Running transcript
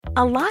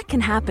A lot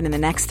can happen in the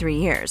next 3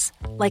 years.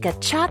 Like a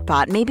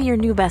chatbot may be your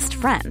new best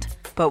friend.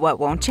 But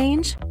what won't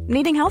change?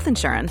 Needing health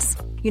insurance.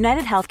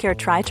 United Healthcare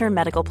Tri-Term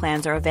Medical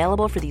Plans are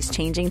available for these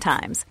changing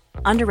times.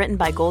 Underwritten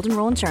by Golden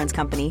Rule Insurance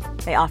Company,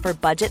 they offer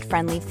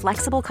budget-friendly,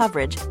 flexible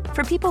coverage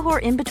for people who are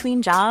in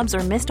between jobs or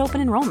missed open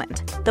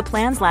enrollment. The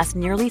plans last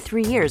nearly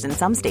 3 years in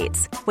some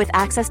states, with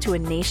access to a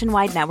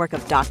nationwide network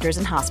of doctors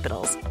and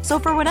hospitals. So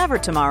for whatever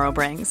tomorrow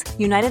brings,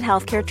 United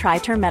Healthcare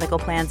Tri-Term Medical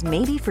Plans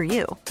may be for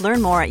you.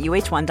 Learn more at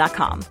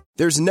uh1.com.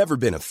 There's never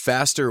been a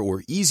faster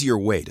or easier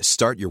way to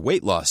start your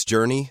weight loss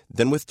journey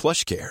than with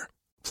PlushCare.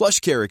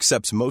 PlushCare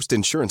accepts most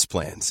insurance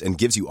plans and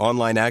gives you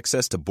online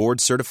access to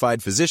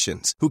board-certified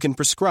physicians who can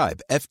prescribe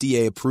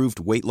FDA-approved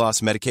weight loss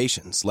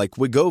medications like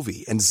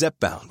Wegovy and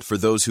Zepbound for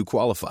those who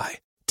qualify.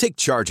 Take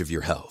charge of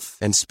your health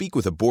and speak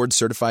with a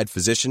board-certified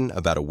physician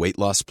about a weight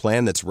loss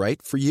plan that's right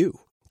for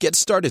you. Get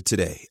started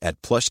today at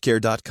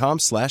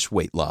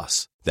plushcare.com/weight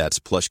loss. That's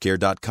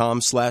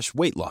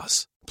plushcare.com/weight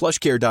loss.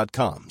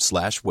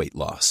 plushcare.com/weight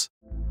loss.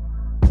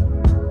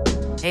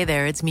 Hey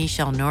there, it's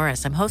Michelle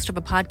Norris. I'm host of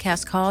a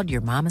podcast called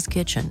Your Mama's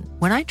Kitchen.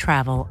 When I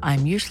travel,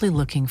 I'm usually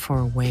looking for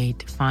a way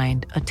to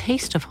find a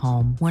taste of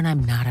home when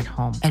I'm not at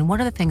home. And one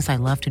of the things I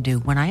love to do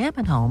when I am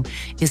at home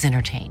is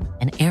entertain.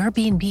 And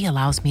Airbnb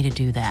allows me to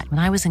do that. When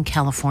I was in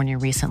California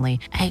recently,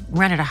 I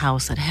rented a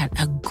house that had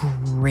a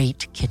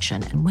great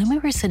kitchen. And when we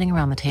were sitting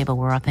around the table,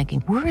 we were all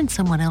thinking, we're in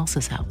someone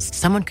else's house.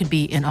 Someone could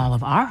be in all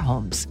of our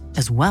homes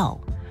as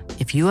well.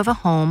 If you have a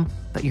home,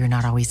 but you're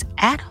not always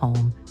at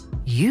home,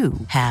 you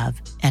have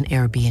an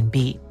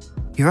Airbnb.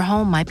 Your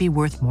home might be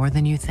worth more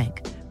than you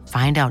think.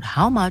 Find out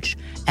how much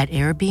at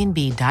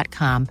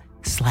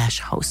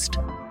airbnb.com/host.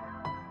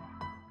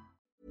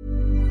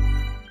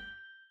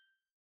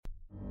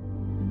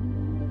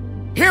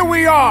 Here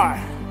we are,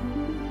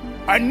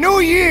 a new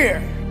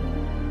year,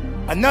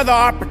 another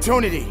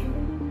opportunity,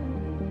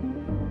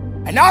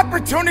 an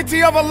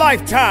opportunity of a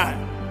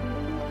lifetime.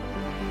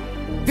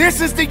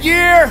 This is the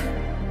year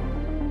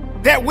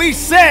that we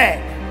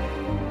said,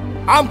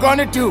 I'm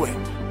gonna do it.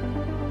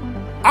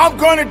 I'm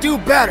gonna do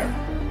better.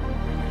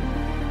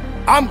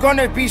 I'm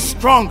gonna be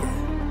stronger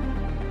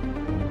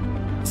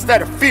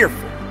instead of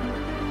fearful.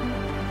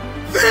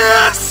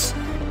 This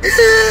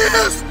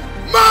is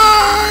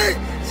my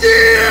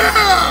year!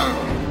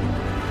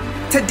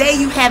 Today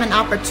you have an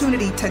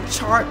opportunity to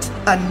chart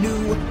a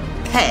new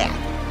path.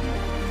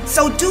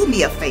 So do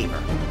me a favor.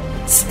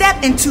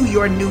 Step into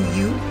your new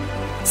you.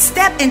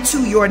 Step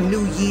into your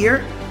new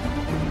year,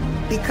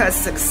 because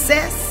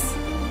success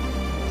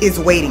is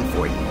waiting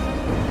for you.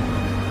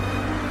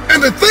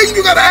 And the thing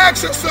you gotta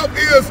ask yourself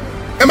is,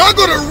 am I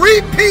gonna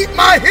repeat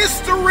my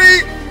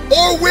history,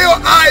 or will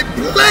I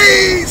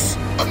blaze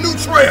a new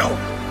trail?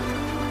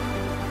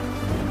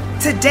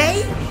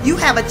 Today, you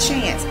have a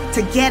chance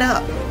to get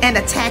up and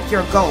attack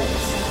your goals.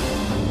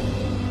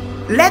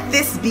 Let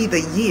this be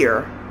the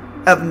year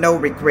of no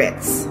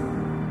regrets.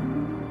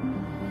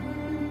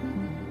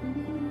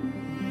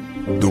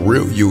 The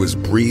real you is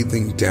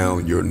breathing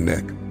down your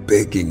neck,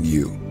 begging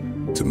you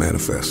to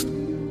manifest.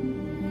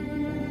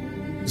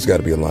 There's got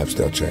to be a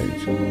lifestyle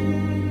change.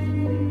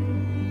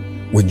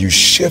 When you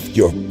shift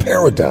your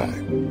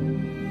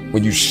paradigm,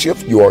 when you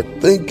shift your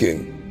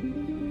thinking,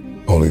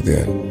 only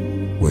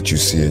then what you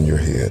see in your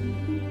head,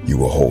 you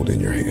will hold in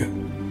your hand.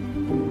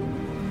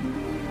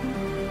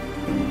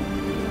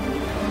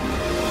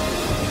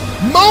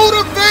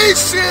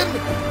 Motivation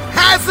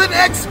has an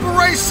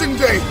expiration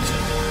date.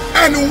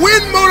 And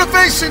when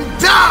motivation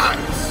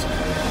dies,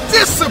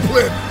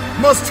 discipline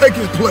must take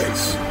its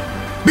place.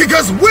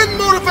 Because when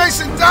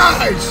motivation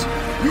dies,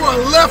 you are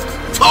left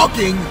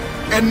talking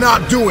and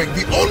not doing.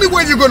 The only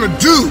way you're going to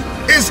do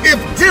is if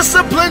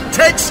discipline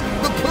takes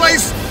the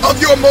place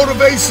of your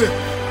motivation.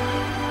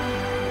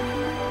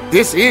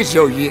 This is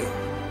your year,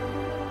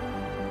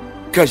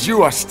 because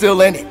you are still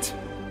in it.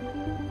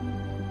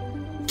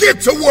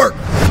 Get to work.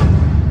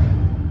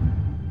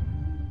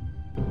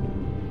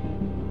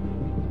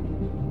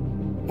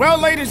 Well,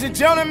 ladies and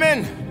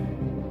gentlemen,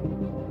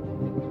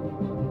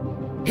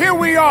 here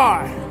we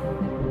are.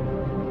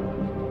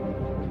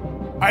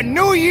 A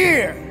new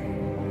year.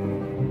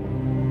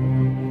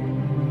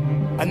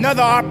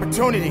 Another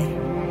opportunity.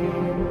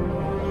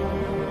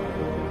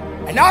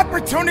 An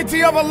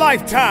opportunity of a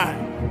lifetime.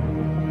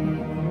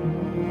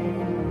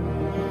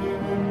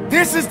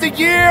 This is the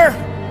year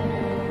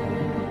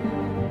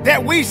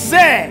that we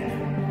said,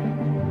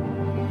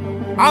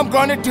 I'm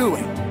gonna do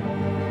it.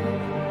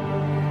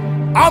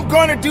 I'm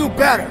gonna do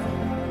better.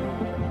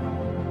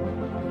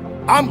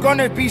 I'm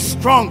gonna be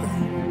stronger.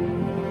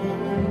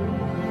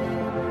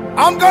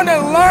 I'm gonna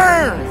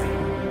learn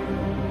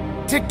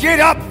to get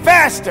up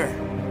faster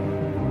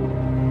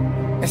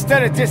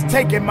instead of just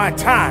taking my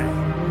time.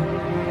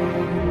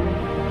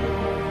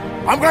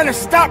 I'm gonna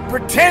stop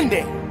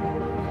pretending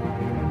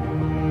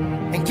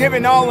and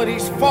giving all of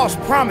these false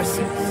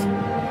promises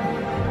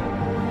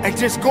and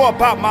just go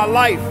about my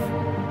life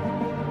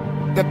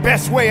the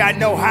best way I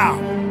know how.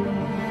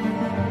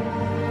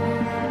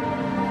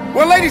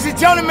 Well, ladies and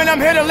gentlemen,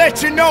 I'm here to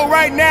let you know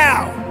right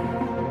now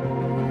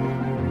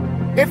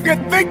If you're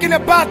thinking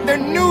about the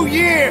new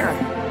year,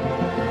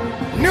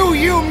 new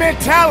you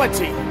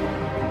mentality,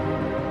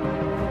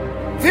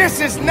 this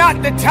is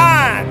not the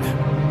time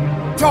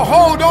to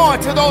hold on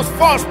to those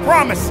false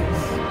promises.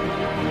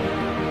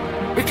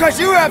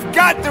 Because you have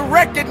got to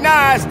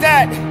recognize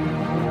that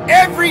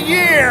every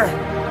year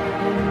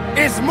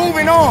is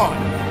moving on.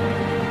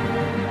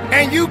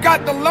 And you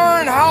got to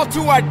learn how to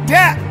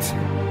adapt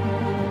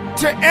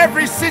to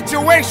every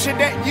situation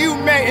that you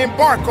may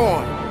embark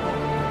on.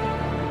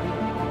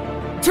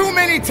 Too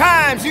many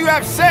times you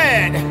have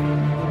said,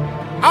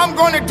 I'm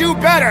going to do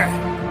better.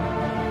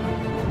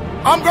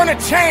 I'm going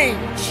to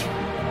change.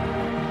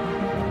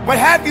 But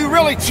have you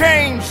really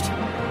changed?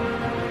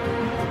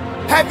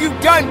 Have you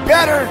done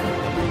better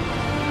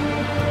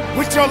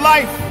with your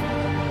life?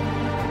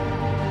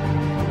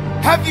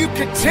 Have you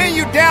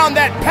continued down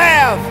that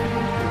path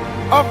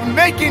of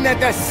making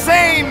the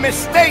same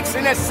mistakes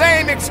and the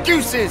same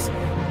excuses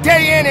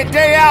day in and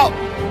day out?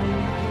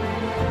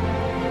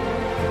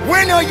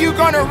 When are you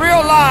going to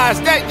realize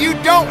that you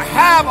don't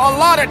have a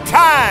lot of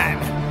time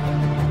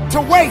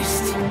to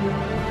waste?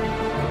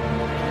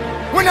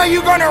 When are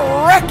you going to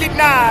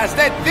recognize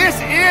that this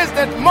is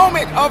the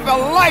moment of a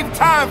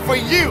lifetime for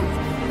you?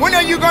 When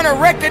are you going to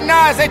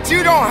recognize that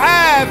you don't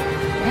have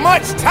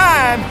much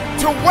time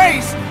to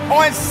waste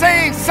on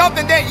saying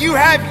something that you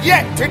have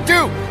yet to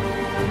do?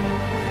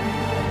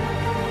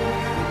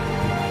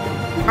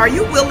 Are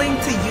you willing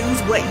to use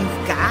what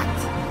you've got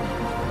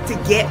to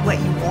get what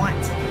you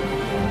want?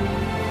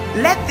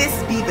 Let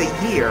this be the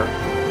year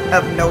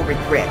of no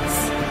regrets.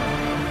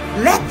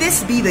 Let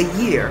this be the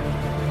year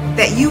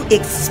that you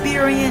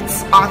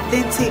experience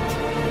authentic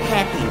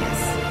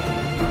happiness.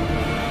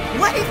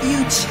 What if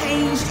you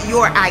changed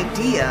your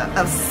idea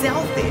of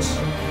selfish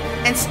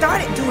and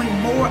started doing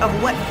more of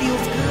what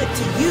feels good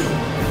to you?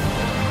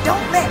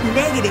 Don't let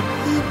negative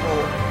people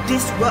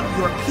disrupt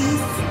your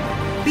peace,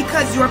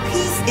 because your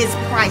peace is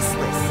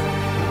priceless.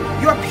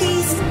 Your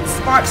peace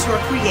sparks your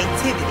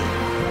creativity.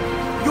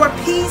 Your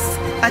peace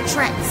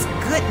attracts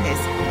goodness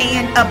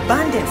and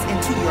abundance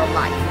into your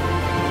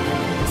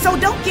life. So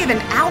don't give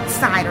an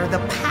outsider the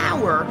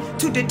power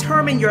to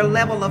determine your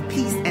level of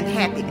peace and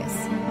happiness.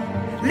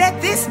 Let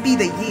this be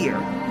the year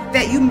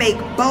that you make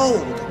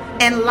bold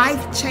and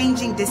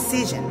life-changing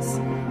decisions.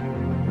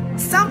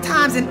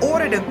 Sometimes in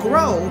order to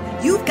grow,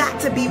 you've got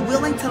to be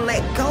willing to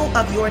let go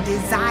of your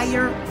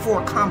desire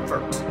for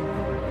comfort.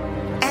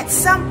 At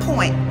some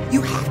point,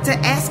 you have to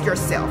ask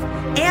yourself,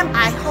 am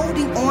I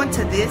holding on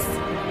to this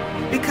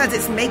because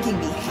it's making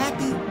me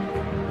happy,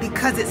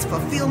 because it's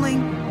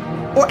fulfilling?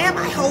 Or am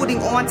I holding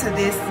on to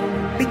this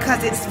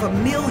because it's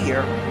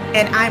familiar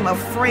and I'm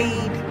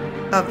afraid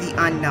of the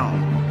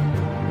unknown?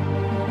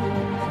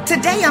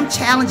 Today, I'm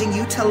challenging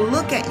you to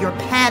look at your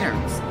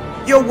patterns,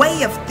 your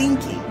way of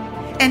thinking,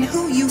 and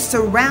who you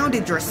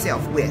surrounded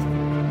yourself with.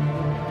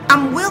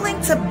 I'm willing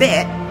to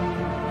bet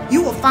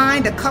you will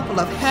find a couple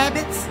of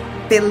habits,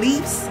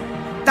 beliefs,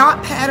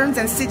 thought patterns,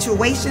 and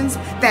situations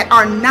that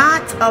are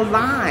not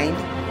aligned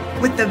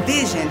with the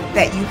vision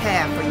that you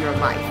have for your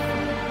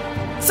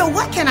life. So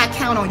what can I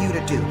count on you to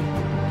do?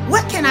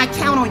 What can I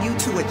count on you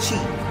to achieve?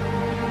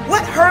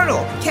 What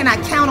hurdle can I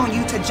count on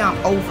you to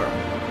jump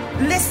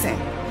over? Listen,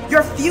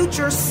 your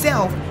future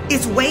self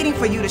is waiting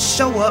for you to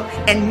show up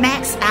and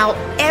max out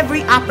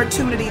every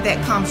opportunity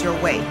that comes your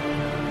way.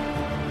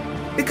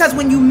 Because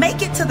when you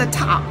make it to the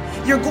top,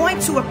 you're going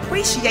to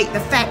appreciate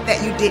the fact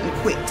that you didn't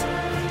quit.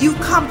 You've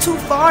come too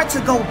far to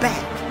go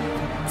back.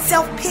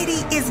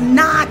 Self-pity is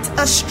not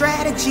a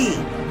strategy.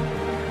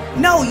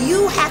 No,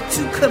 you have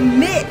to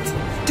commit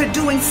to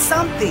doing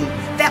something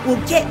that will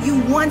get you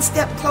one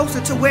step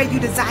closer to where you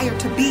desire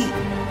to be.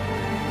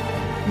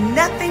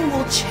 Nothing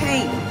will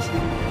change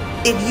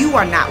if you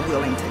are not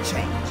willing to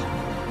change.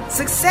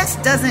 Success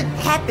doesn't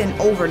happen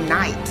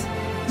overnight.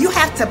 You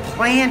have to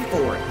plan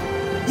for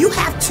it. You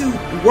have to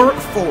work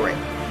for it.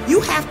 You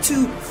have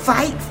to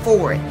fight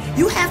for it.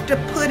 You have to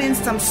put in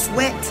some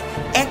sweat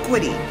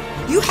equity.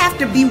 You have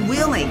to be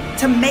willing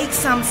to make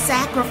some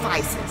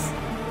sacrifices.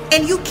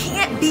 And you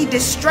can't be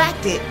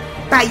distracted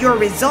by your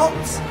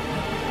results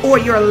or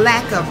your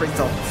lack of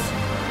results.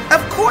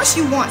 Of course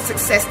you want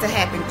success to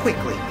happen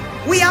quickly.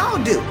 We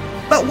all do.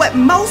 But what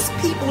most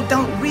people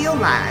don't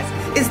realize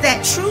is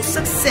that true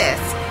success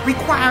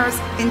requires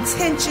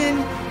intention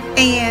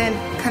and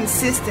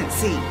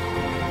consistency.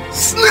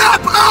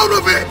 Snap out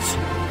of it!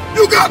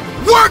 You got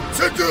work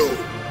to do!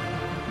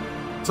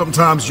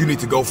 Sometimes you need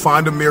to go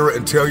find a mirror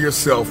and tell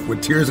yourself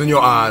with tears in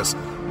your eyes,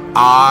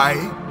 I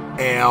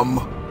am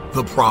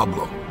the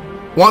problem.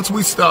 Once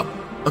we stop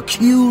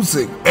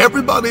accusing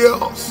everybody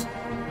else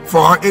for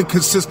our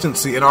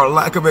inconsistency and our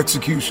lack of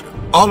execution,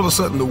 all of a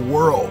sudden the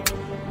world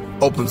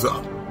opens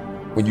up.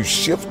 When you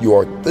shift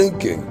your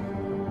thinking,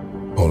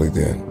 only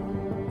then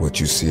what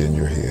you see in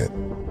your head,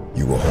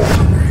 you will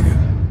hold in your hand.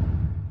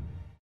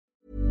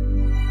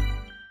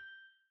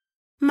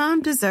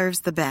 Mom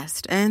deserves the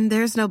best, and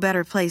there's no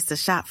better place to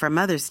shop for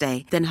Mother's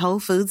Day than Whole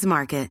Foods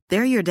Market.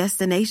 They're your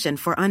destination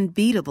for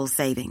unbeatable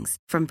savings,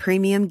 from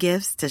premium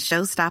gifts to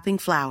show-stopping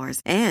flowers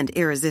and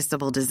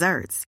irresistible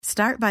desserts.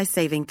 Start by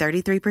saving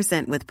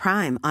 33% with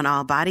Prime on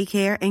all body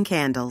care and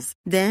candles.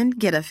 Then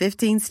get a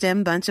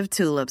 15-stem bunch of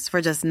tulips for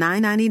just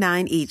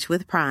 $9.99 each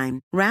with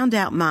Prime. Round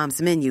out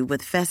Mom's menu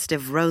with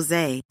festive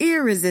rosé,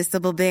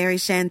 irresistible berry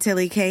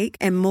chantilly cake,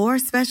 and more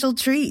special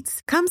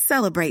treats. Come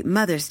celebrate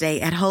Mother's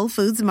Day at Whole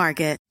Foods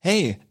Market.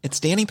 Hey, it's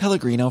Danny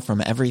Pellegrino from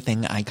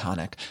Everything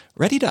Iconic.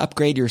 Ready to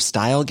upgrade your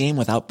style game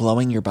without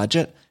blowing your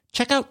budget?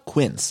 Check out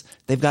Quince.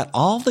 They've got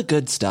all the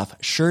good stuff,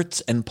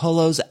 shirts and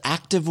polos,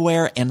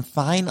 activewear, and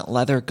fine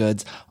leather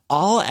goods,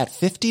 all at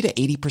 50 to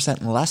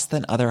 80% less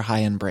than other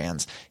high-end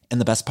brands. And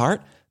the best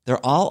part?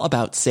 They're all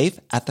about safe,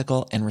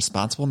 ethical, and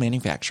responsible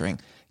manufacturing.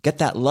 Get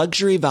that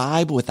luxury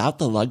vibe without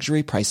the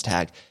luxury price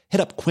tag.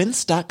 Hit up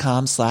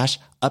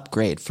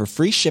quince.com/upgrade for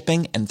free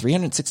shipping and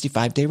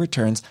 365-day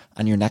returns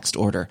on your next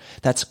order.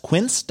 That's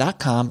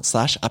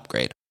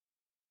quince.com/upgrade.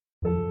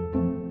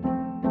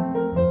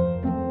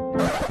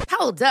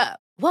 Hold up.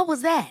 What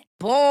was that?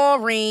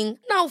 Boring.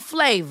 No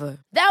flavor.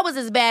 That was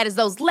as bad as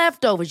those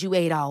leftovers you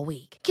ate all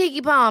week.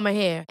 Keke Palmer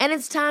here, and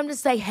it's time to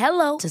say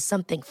hello to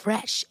something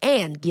fresh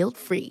and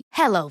guilt-free.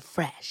 Hello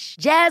Fresh.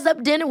 Jazz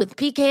up dinner with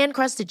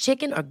pecan-crusted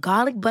chicken or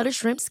garlic butter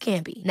shrimp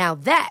scampi. Now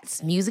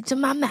that's music to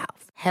my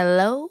mouth.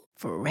 Hello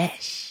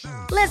Fresh.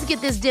 Let's get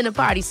this dinner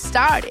party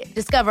started.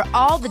 Discover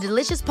all the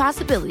delicious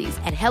possibilities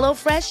at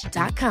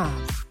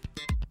HelloFresh.com.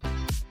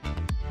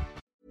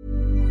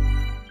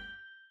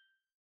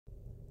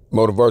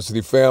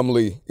 Motiversity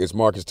family, it's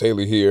Marcus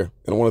Taylor here,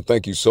 and I want to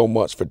thank you so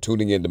much for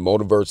tuning in to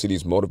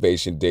Motiversity's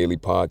Motivation Daily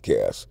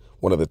Podcast,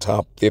 one of the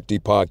top 50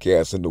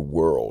 podcasts in the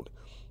world.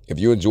 If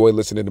you enjoy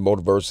listening to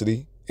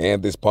Motiversity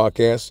and this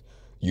podcast,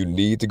 you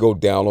need to go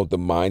download the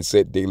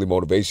Mindset Daily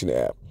Motivation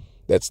app.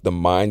 That's the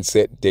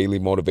Mindset Daily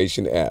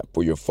Motivation app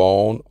for your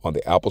phone on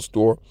the Apple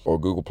Store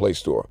or Google Play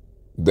Store.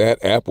 That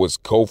app was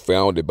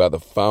co-founded by the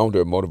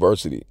founder of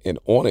Motiversity, and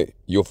on it,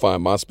 you'll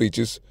find my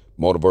speeches,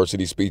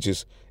 Motiversity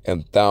speeches,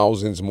 and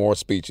thousands more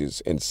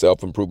speeches and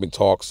self-improvement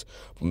talks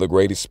from the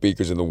greatest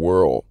speakers in the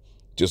world.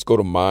 Just go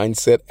to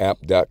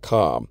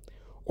mindsetapp.com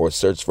or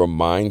search for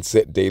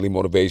Mindset Daily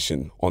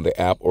Motivation on the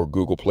app or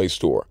Google Play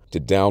Store to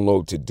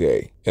download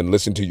today and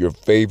listen to your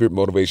favorite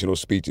motivational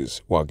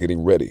speeches while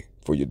getting ready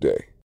for your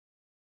day.